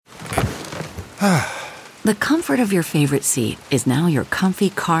The comfort of your favorite seat is now your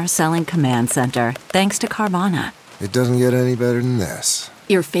comfy car selling command center, thanks to Carvana. It doesn't get any better than this.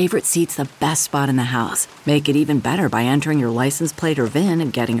 Your favorite seat's the best spot in the house. Make it even better by entering your license plate or VIN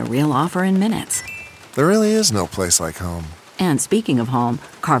and getting a real offer in minutes. There really is no place like home. And speaking of home,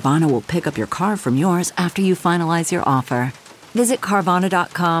 Carvana will pick up your car from yours after you finalize your offer. Visit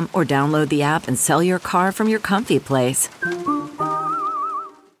Carvana.com or download the app and sell your car from your comfy place.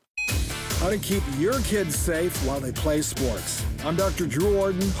 How to keep your kids safe while they play sports. I'm Dr. Drew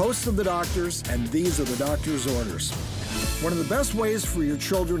Ordon, host of The Doctors, and these are the Doctor's Orders. One of the best ways for your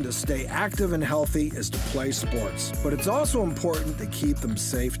children to stay active and healthy is to play sports. But it's also important to keep them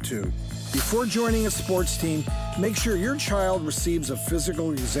safe too. Before joining a sports team, make sure your child receives a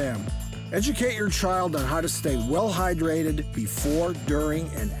physical exam. Educate your child on how to stay well hydrated before, during,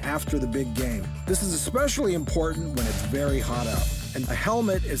 and after the big game. This is especially important when it's very hot out. And a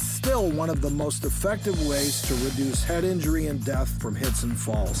helmet is still one of the most effective ways to reduce head injury and death from hits and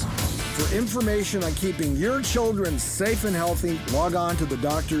falls. For information on keeping your children safe and healthy, log on to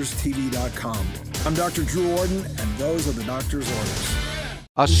thedoctorstv.com. I'm Dr. Drew Ordon, and those are the Doctor's Orders.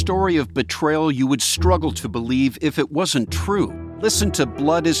 A story of betrayal you would struggle to believe if it wasn't true. Listen to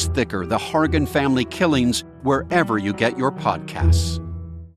Blood is Thicker, The Hargan Family Killings, wherever you get your podcasts.